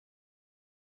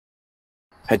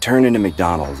I turned into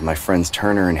McDonald's with my friends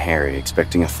Turner and Harry,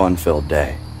 expecting a fun-filled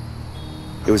day.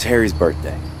 It was Harry's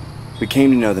birthday. We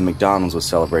came to know that McDonald's was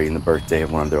celebrating the birthday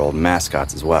of one of their old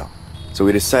mascots as well, so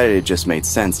we decided it just made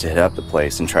sense to hit up the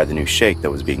place and try the new shake that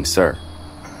was being served.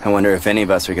 I wonder if any of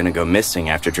us are gonna go missing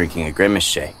after drinking a Grimace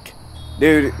shake.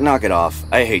 Dude, knock it off.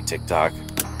 I hate TikTok.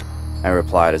 I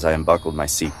replied as I unbuckled my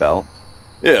seatbelt.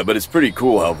 Yeah, but it's pretty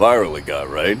cool how viral it got,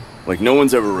 right? Like no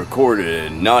one's ever recorded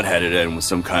it and not had it end with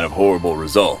some kind of horrible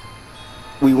result.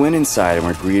 We went inside and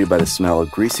were greeted by the smell of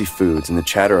greasy foods and the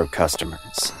chatter of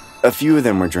customers. A few of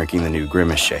them were drinking the new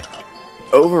Grimace shake.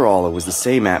 Overall, it was the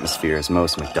same atmosphere as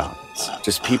most McDonald's,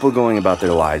 just people going about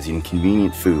their lives eating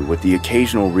convenient food with the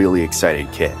occasional really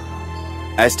excited kid.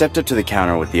 I stepped up to the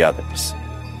counter with the others.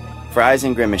 Fries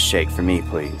and Grimace shake for me,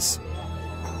 please.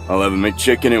 I'll have a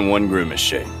McChicken and 1 Grimace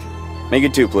shake. Make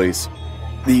it 2, please.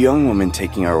 The young woman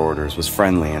taking our orders was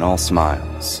friendly and all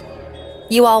smiles.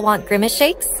 You all want Grimace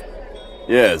shakes?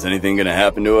 Yeah, is anything gonna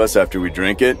happen to us after we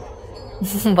drink it?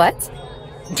 What?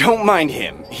 Don't mind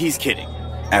him, he's kidding.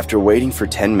 After waiting for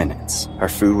 10 minutes, our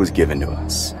food was given to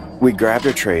us. We grabbed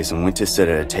our trays and went to sit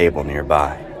at a table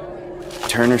nearby.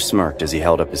 Turner smirked as he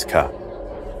held up his cup.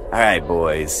 All right,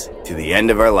 boys, to the end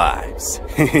of our lives.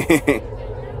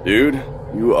 Dude,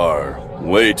 you are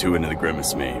way too into the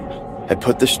Grimace meme. I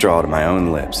put the straw to my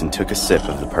own lips and took a sip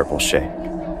of the purple shake.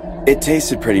 It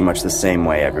tasted pretty much the same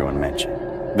way everyone mentioned.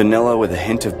 Vanilla with a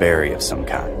hint of berry of some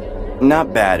kind.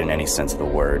 Not bad in any sense of the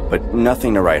word, but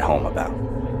nothing to write home about.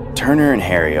 Turner and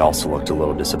Harry also looked a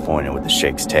little disappointed with the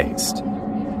shake's taste.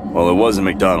 Well, it was a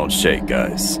McDonald's shake,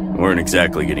 guys. We weren't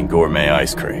exactly getting gourmet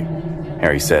ice cream,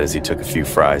 Harry said as he took a few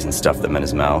fries and stuffed them in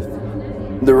his mouth.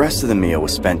 The rest of the meal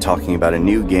was spent talking about a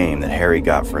new game that Harry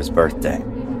got for his birthday.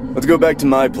 Let's go back to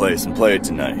my place and play it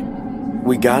tonight.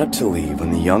 We got up to leave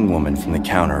when the young woman from the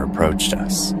counter approached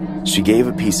us. She gave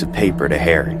a piece of paper to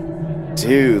Harry.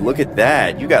 Dude, look at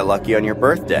that. You got lucky on your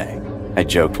birthday, I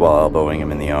joked while elbowing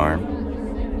him in the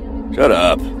arm. Shut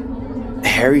up.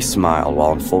 Harry smiled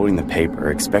while unfolding the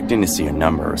paper, expecting to see a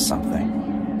number or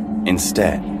something.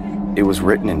 Instead, it was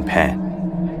written in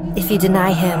pen. If you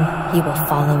deny him, he will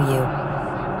follow you.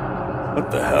 What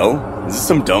the hell? Is this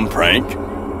some dumb prank?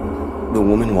 The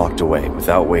woman walked away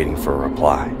without waiting for a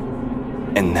reply.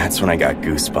 And that's when I got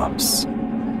goosebumps.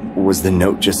 Was the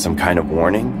note just some kind of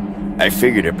warning? I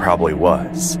figured it probably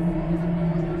was.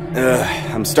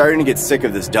 I'm starting to get sick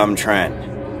of this dumb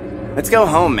trend. Let's go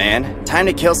home, man. Time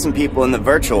to kill some people in the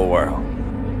virtual world.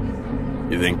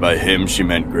 You think by him she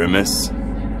meant Grimace?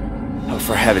 Oh,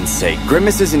 for heaven's sake,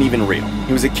 Grimace isn't even real.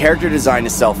 He was a character designed to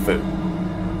sell food.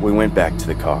 We went back to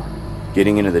the car.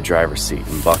 Getting into the driver's seat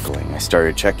and buckling, I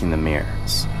started checking the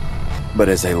mirrors. But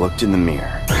as I looked in the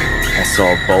mirror, I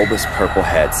saw a bulbous purple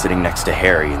head sitting next to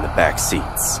Harry in the back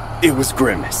seats. It was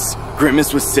Grimace.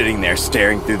 Grimace was sitting there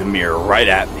staring through the mirror right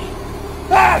at me.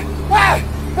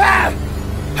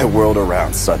 I whirled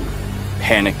around suddenly,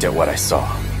 panicked at what I saw.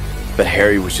 But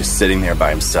Harry was just sitting there by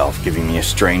himself, giving me a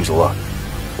strange look.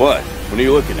 What? What are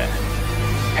you looking at?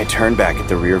 I turned back at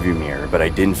the rearview mirror, but I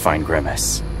didn't find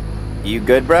Grimace. You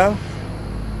good, bro?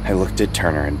 I looked at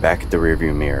Turner and back at the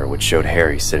rearview mirror, which showed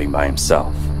Harry sitting by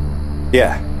himself.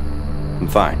 Yeah, I'm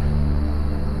fine.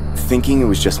 Thinking it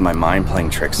was just my mind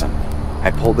playing tricks on me, I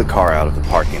pulled the car out of the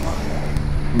parking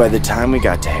lot. By the time we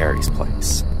got to Harry's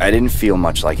place, I didn't feel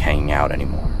much like hanging out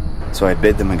anymore, so I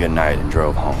bid them a good night and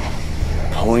drove home.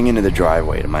 Pulling into the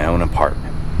driveway to my own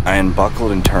apartment, I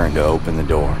unbuckled and turned to open the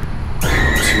door.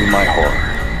 To my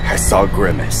horror, I saw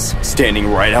Grimace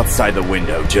standing right outside the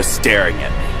window, just staring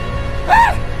at me.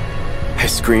 I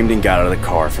screamed and got out of the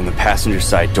car from the passenger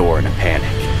side door in a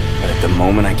panic, but at the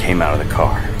moment I came out of the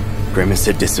car, Grimace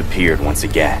had disappeared once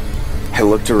again. I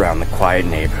looked around the quiet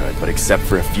neighborhood, but except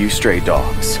for a few stray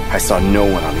dogs, I saw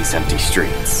no one on these empty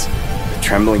streets. With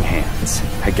trembling hands,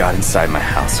 I got inside my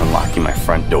house, unlocking my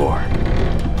front door.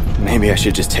 Maybe I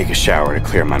should just take a shower to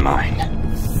clear my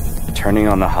mind. Turning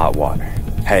on the hot water,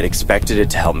 I had expected it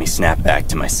to help me snap back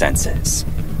to my senses.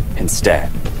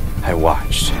 Instead, I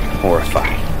watched,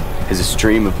 horrified, as a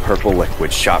stream of purple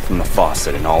liquid shot from the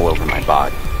faucet and all over my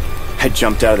body. I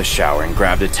jumped out of the shower and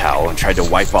grabbed a towel and tried to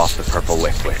wipe off the purple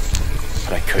liquid,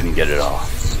 but I couldn't get it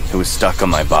off. It was stuck on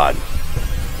my body.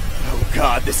 Oh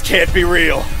God, this can't be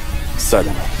real!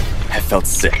 Suddenly, I felt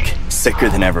sick, sicker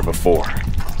than ever before.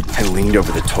 I leaned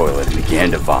over the toilet and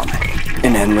began to vomit.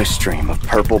 An endless stream of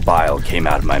purple bile came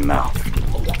out of my mouth.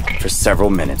 For several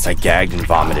minutes, I gagged and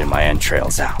vomited my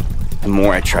entrails out. The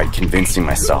more I tried convincing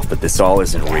myself that this all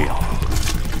isn't real,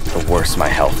 the worse my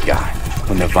health got.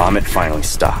 When the vomit finally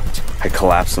stopped, I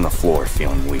collapsed on the floor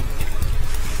feeling weak.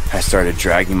 I started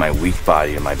dragging my weak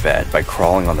body to my bed by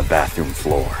crawling on the bathroom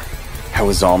floor. I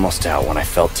was almost out when I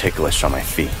felt ticklish on my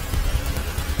feet.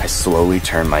 I slowly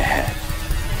turned my head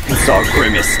and saw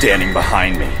Grimace standing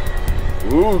behind me.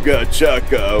 Ooga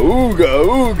chaka, ooga,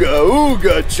 ooga,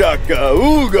 ooga chaka,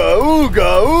 ooga,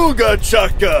 ooga, ooga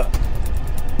chaka.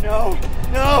 No,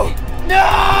 no,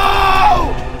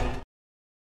 no!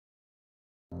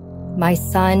 My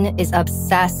son is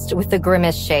obsessed with the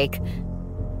Grimace shake.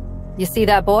 You see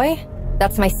that boy?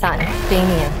 That's my son,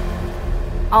 Damien.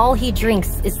 All he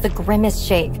drinks is the Grimace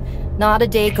shake. Not a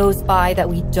day goes by that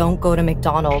we don't go to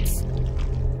McDonald's.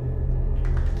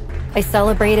 I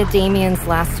celebrated Damien's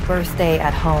last birthday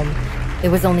at home. It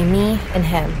was only me and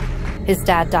him. His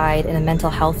dad died in a mental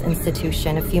health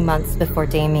institution a few months before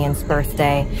Damien's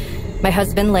birthday. My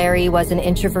husband Larry was an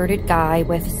introverted guy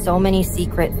with so many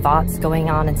secret thoughts going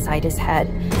on inside his head.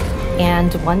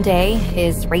 And one day,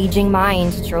 his raging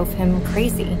mind drove him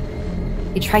crazy.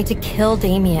 He tried to kill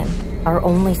Damien, our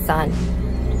only son.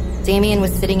 Damien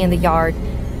was sitting in the yard,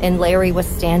 and Larry was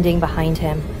standing behind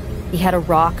him. He had a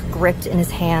rock gripped in his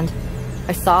hand.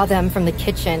 I saw them from the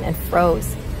kitchen and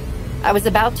froze. I was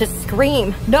about to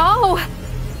scream, "No!"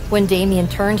 When Damien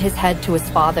turned his head to his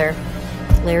father,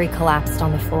 Larry collapsed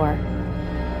on the floor.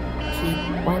 He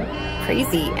went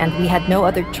crazy, and we had no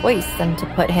other choice than to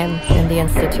put him in the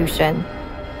institution.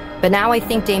 But now I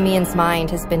think Damien's mind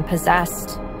has been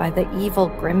possessed by the evil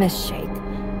Grimace shake.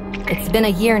 It's been a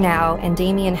year now, and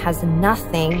Damien has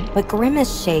nothing but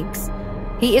Grimace shakes.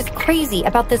 He is crazy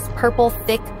about this purple,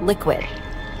 thick liquid.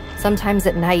 Sometimes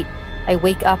at night, I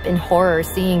wake up in horror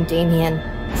seeing Damien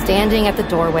standing at the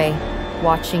doorway,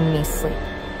 watching me sleep.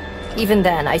 Even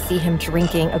then, I see him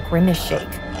drinking a Grimace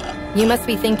shake. You must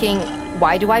be thinking,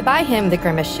 why do I buy him the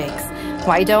Grimace shakes?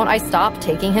 Why don't I stop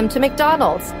taking him to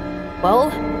McDonald's?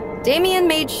 Well, Damien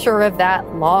made sure of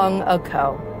that long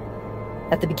ago.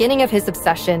 At the beginning of his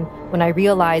obsession, when I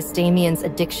realized Damien's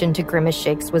addiction to Grimace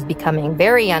shakes was becoming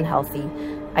very unhealthy,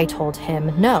 I told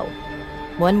him no.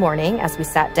 One morning, as we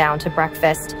sat down to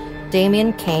breakfast,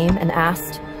 Damien came and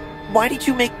asked, "Why did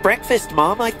you make breakfast,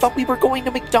 Mom? I thought we were going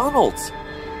to McDonald's."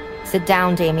 "Sit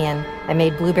down, Damien. I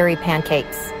made blueberry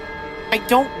pancakes." "I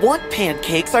don't want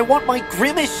pancakes. I want my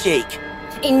Grimace shake."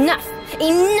 Enough!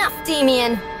 Enough,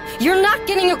 Damien! You're not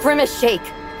getting a Grimace shake!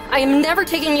 I am never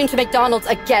taking you to McDonald's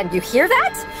again, you hear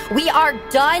that? We are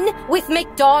done with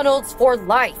McDonald's for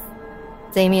life!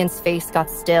 Damien's face got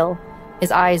still,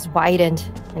 his eyes widened,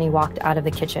 and he walked out of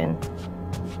the kitchen.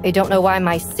 I don't know why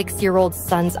my 6-year-old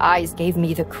son's eyes gave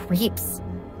me the creeps.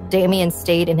 Damien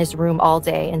stayed in his room all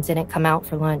day and didn't come out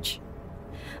for lunch.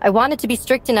 I wanted to be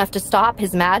strict enough to stop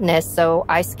his madness, so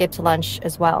I skipped lunch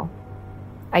as well.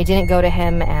 I didn't go to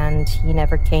him, and he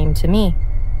never came to me.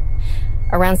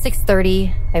 Around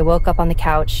 6:30, I woke up on the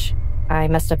couch. I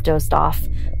must have dozed off.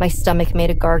 My stomach made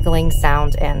a gargling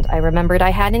sound, and I remembered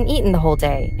I hadn't eaten the whole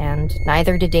day, and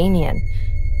neither did Damien.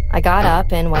 I got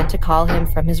up and went to call him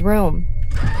from his room.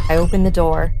 I opened the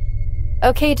door.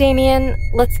 "Okay, Damien,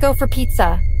 let's go for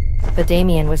pizza." But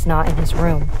Damien was not in his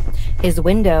room. His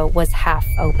window was half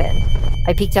open.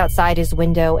 I peeked outside his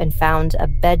window and found a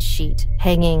bed sheet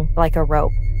hanging like a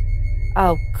rope.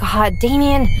 "Oh, God,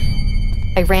 Damien!"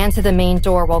 I ran to the main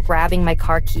door while grabbing my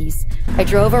car keys. I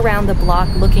drove around the block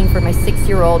looking for my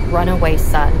 6-year-old runaway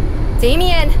son.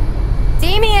 "Damien!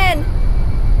 Damien!"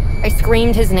 I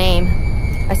screamed his name.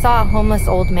 I saw a homeless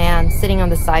old man sitting on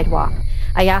the sidewalk.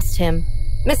 I asked him,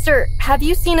 "Mister, have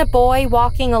you seen a boy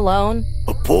walking alone?"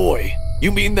 "A boy?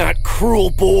 You mean that cruel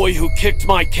boy who kicked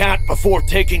my cat before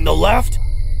taking the left?"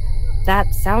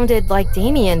 That sounded like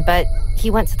Damien, but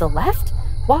he went to the left?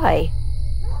 Why?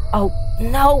 Oh,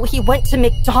 no, he went to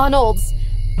McDonald's.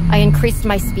 I increased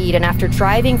my speed, and after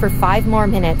driving for 5 more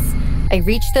minutes, I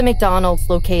reached the McDonald's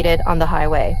located on the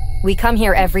highway. We come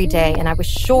here every day, and I was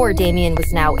sure Damien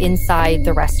was now inside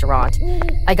the restaurant.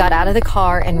 I got out of the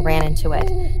car and ran into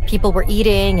it. People were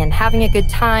eating and having a good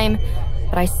time,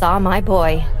 but I saw my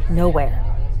boy nowhere.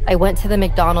 I went to the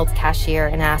McDonald's cashier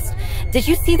and asked, "Did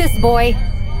you see this boy?"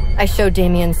 I showed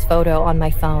Damien's photo on my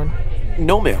phone.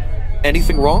 "No, ma'am.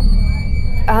 Anything wrong?"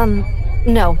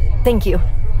 No, thank you."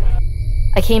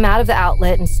 I came out of the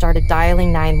outlet and started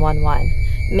dialing 911.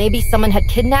 Maybe someone had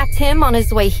kidnapped him on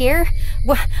his way here?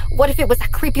 What if it was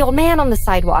that creepy old man on the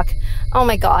sidewalk? Oh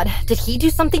my God, did he do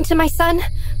something to my son?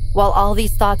 While all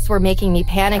these thoughts were making me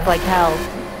panic like hell,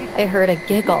 I heard a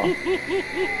giggle.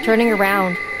 Turning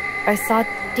around, I saw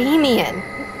Damien.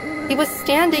 He was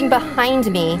standing behind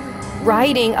me,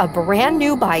 riding a brand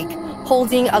new bike,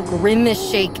 holding a Grimace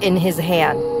shake in his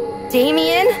hand.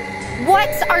 "Damien, what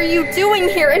are you doing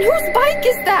here? And whose bike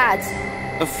is that?"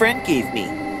 "A friend gave me."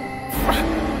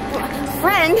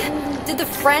 friend? Did the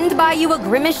friend buy you a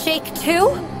Grimace shake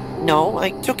too? No, I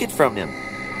took it from him.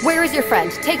 Where is your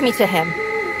friend? Take me to him.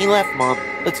 He left, Mom.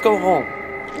 Let's go home.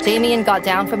 Damien got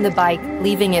down from the bike,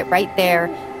 leaving it right there,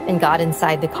 and got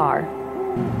inside the car.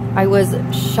 I was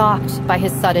shocked by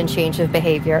his sudden change of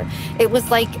behavior. It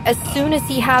was like as soon as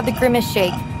he had the Grimace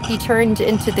shake, he turned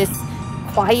into this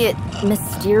quiet,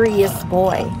 mysterious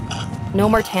boy. No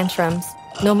more tantrums,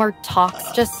 no more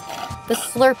talks, just the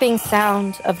slurping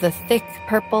sound of the thick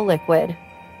purple liquid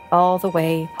all the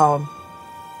way home.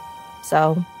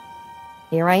 So,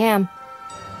 here I am,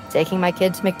 taking my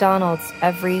kid to McDonald's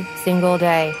every single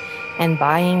day and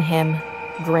buying him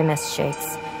Grimace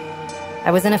shakes.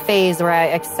 I was in a phase where I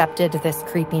accepted this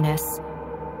creepiness.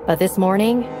 But this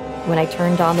morning, when I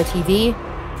turned on the TV,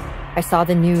 I saw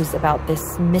the news about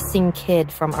this missing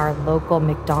kid from our local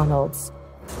McDonald's.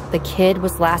 The kid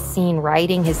was last seen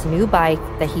riding his new bike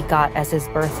that he got as his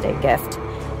birthday gift.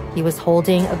 He was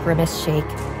holding a Grimace shake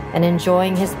and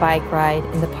enjoying his bike ride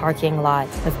in the parking lot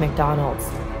of McDonald's.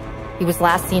 He was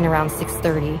last seen around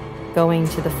 6:30, going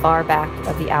to the far back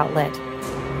of the outlet.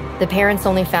 The parents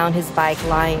only found his bike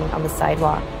lying on the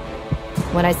sidewalk.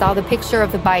 When I saw the picture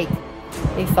of the bike,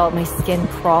 I felt my skin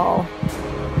crawl.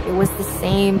 It was the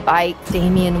same bike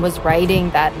Damien was riding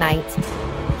that night.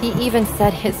 He even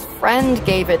said his friend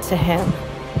gave it to him.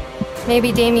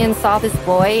 Maybe Damien saw this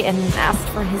boy and asked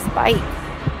for his bike,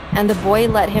 and the boy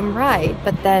let him ride,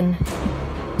 but then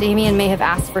Damien may have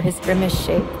asked for his Grimace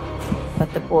shake,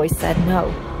 but the boy said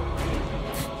no.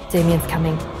 Damien's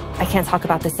coming. I can't talk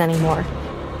about this anymore.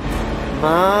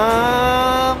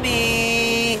 Mommy,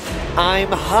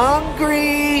 I'm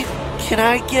hungry. Can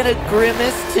I get a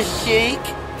Grimace to shake?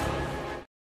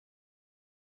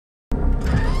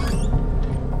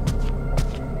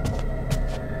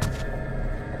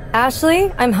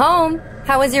 Ashley, I'm home.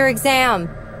 How was your exam?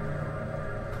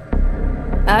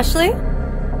 Ashley?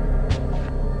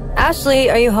 Ashley,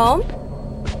 are you home?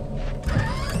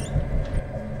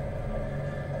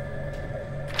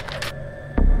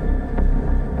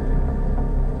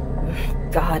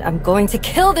 God, I'm going to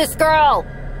kill this girl!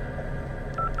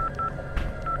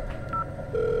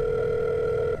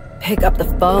 Pick up the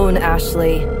phone,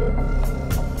 Ashley.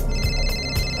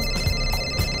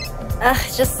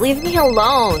 Just leave me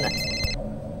alone.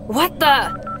 What the?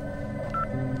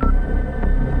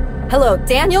 Hello,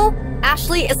 Daniel?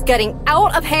 Ashley is getting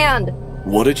out of hand.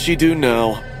 What did she do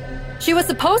now? She was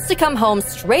supposed to come home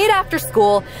straight after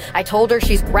school. I told her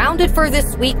she's grounded for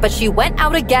this week, but she went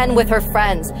out again with her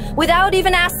friends without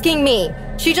even asking me.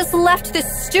 She just left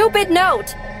this stupid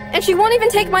note, and she won't even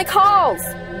take my calls.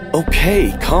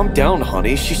 Okay, calm down,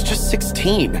 honey. She's just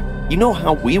 16. You know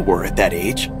how we were at that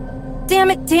age.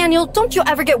 Damn it, Daniel, don't you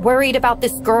ever get worried about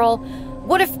this girl?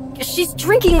 What if she's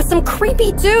drinking with some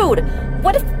creepy dude?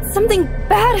 What if something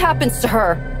bad happens to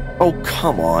her? Oh,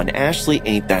 come on. Ashley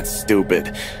ain't that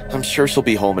stupid. I'm sure she'll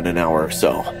be home in an hour or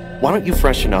so. Why don't you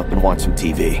freshen up and watch some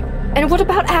TV? And what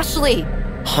about Ashley?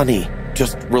 Honey,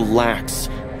 just relax.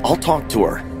 I'll talk to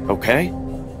her, okay?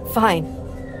 Fine.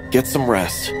 Get some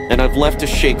rest. And I've left a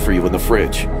shake for you in the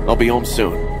fridge. I'll be home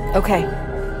soon. Okay.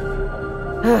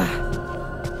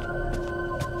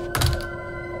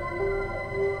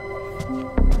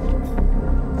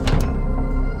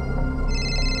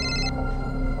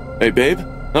 Hey, babe.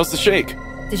 How's the shake?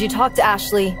 Did you talk to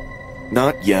Ashley?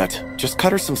 Not yet. Just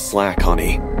cut her some slack,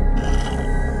 honey.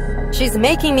 She's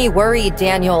making me worried,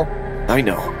 Daniel. I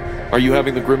know. Are you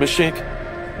having the Grimace shake?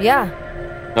 Yeah.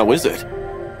 How is it?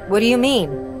 What do you mean?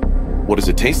 What does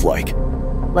it taste like?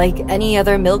 Like any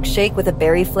other milkshake with a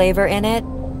berry flavor in it?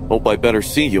 Hope I better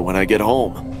see you when I get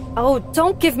home. Oh,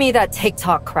 don't give me that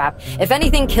TikTok crap. If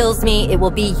anything kills me, it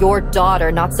will be your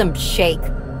daughter, not some shake.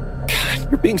 God,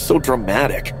 you're being so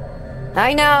dramatic.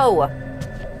 I know.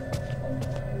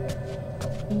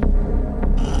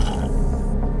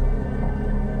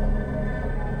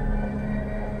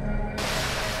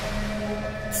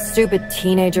 Stupid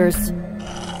teenagers.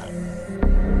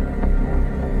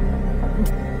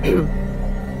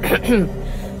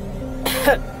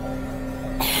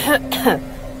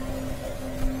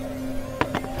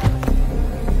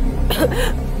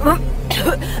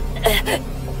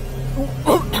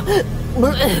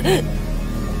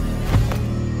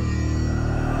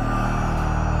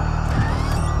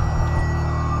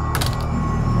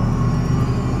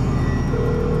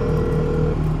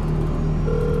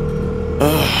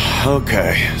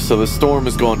 Okay, so the storm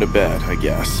has gone to bed, I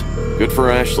guess. Good for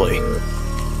Ashley.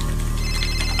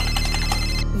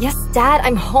 Yes, Dad,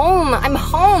 I'm home. I'm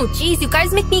home. Jeez, you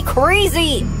guys make me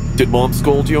crazy. Did Mom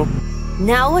scold you?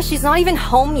 No, she's not even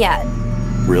home yet.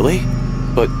 Really?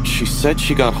 But she said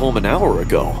she got home an hour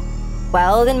ago.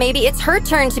 Well, then maybe it's her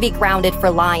turn to be grounded for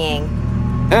lying.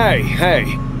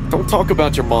 Hey, don't talk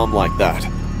about your mom like that.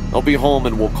 I'll be home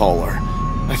and we'll call her.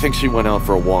 I think she went out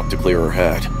for a walk to clear her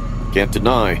head. Can't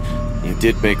deny, you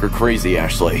did make her crazy,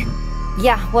 Ashley.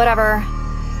 Yeah, whatever.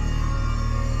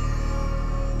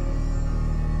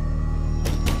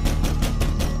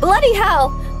 Bloody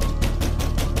hell!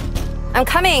 I'm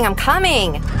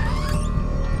coming!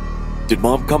 Did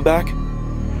Mom come back?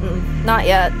 Not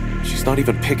yet. She's not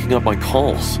even picking up my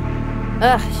calls.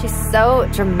 Ugh, she's so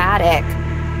dramatic.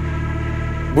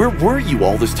 Where were you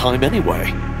all this time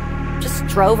anyway? Just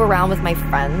drove around with my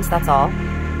friends, that's all.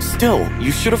 Still,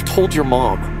 you should have told your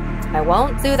mom. I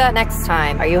won't do that next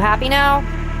time. Are you happy now?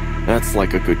 That's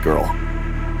like a good girl.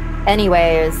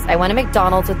 Anyways, I went to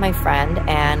McDonald's with my friend,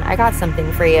 and I got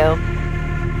something for you.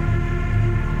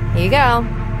 Here you go.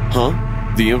 Huh?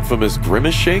 The infamous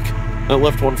Grimace shake? I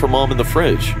left one for Mom in the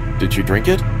fridge. Did she drink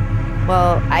it?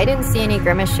 Well, I didn't see any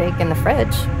Grimace shake in the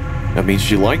fridge. That means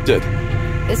she liked it.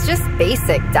 It's just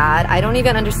basic, Dad. I don't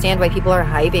even understand why people are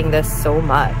hyping this so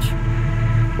much.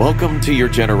 Welcome to your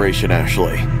generation,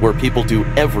 Ashley, where people do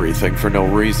everything for no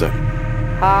reason.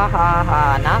 Ha ha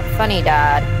ha. Not funny,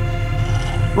 Dad.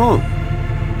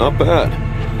 Not bad.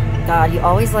 God, you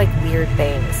always like weird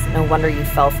things. No wonder you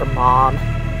fell for Mom.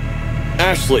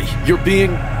 Ashley, you're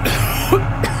being...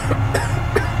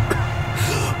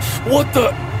 What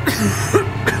the...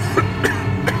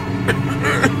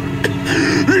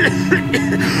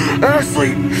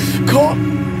 Ashley, call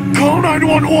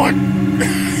 911!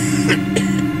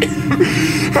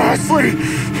 Ashley,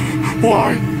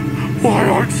 why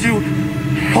aren't you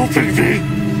helping me?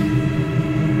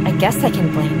 I guess I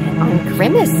can blame it on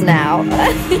Grimace now.